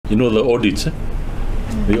the audits,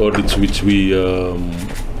 the audits which we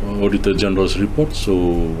Auditor General's report. So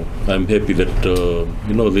I'm happy that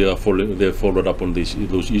they are followed up on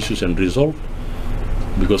those issues and resolved.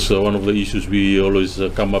 Because one of the issues we always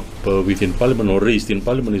come up with in Parliament or raised in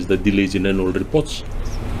Parliament is the delays in annual reports.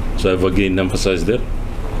 So I've again emphasized that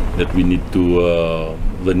we need to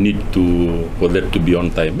for that to be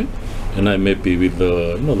on time, and I'm happy with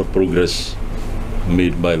the progress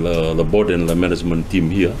made by the board and the management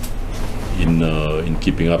team here in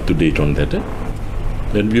keeping up to date on that.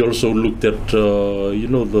 And we also looked at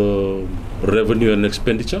the revenue and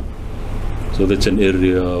expenditure. So that's an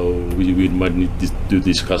area we might need to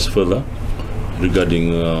discuss further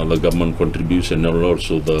regarding the government contribution and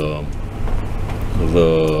also the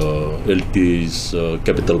LTA's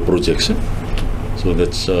capital projects. So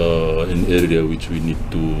that's an area which we need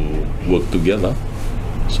to work together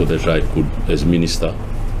so that I could, as minister,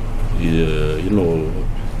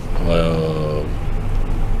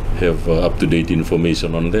 have up-to-date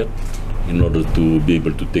information on that in order to be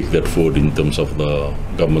able to take that forward in terms of the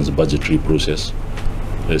government's budgetary process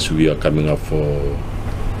as we are coming up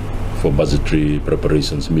for budgetary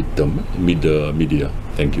preparations mid-year.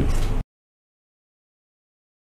 Thank you.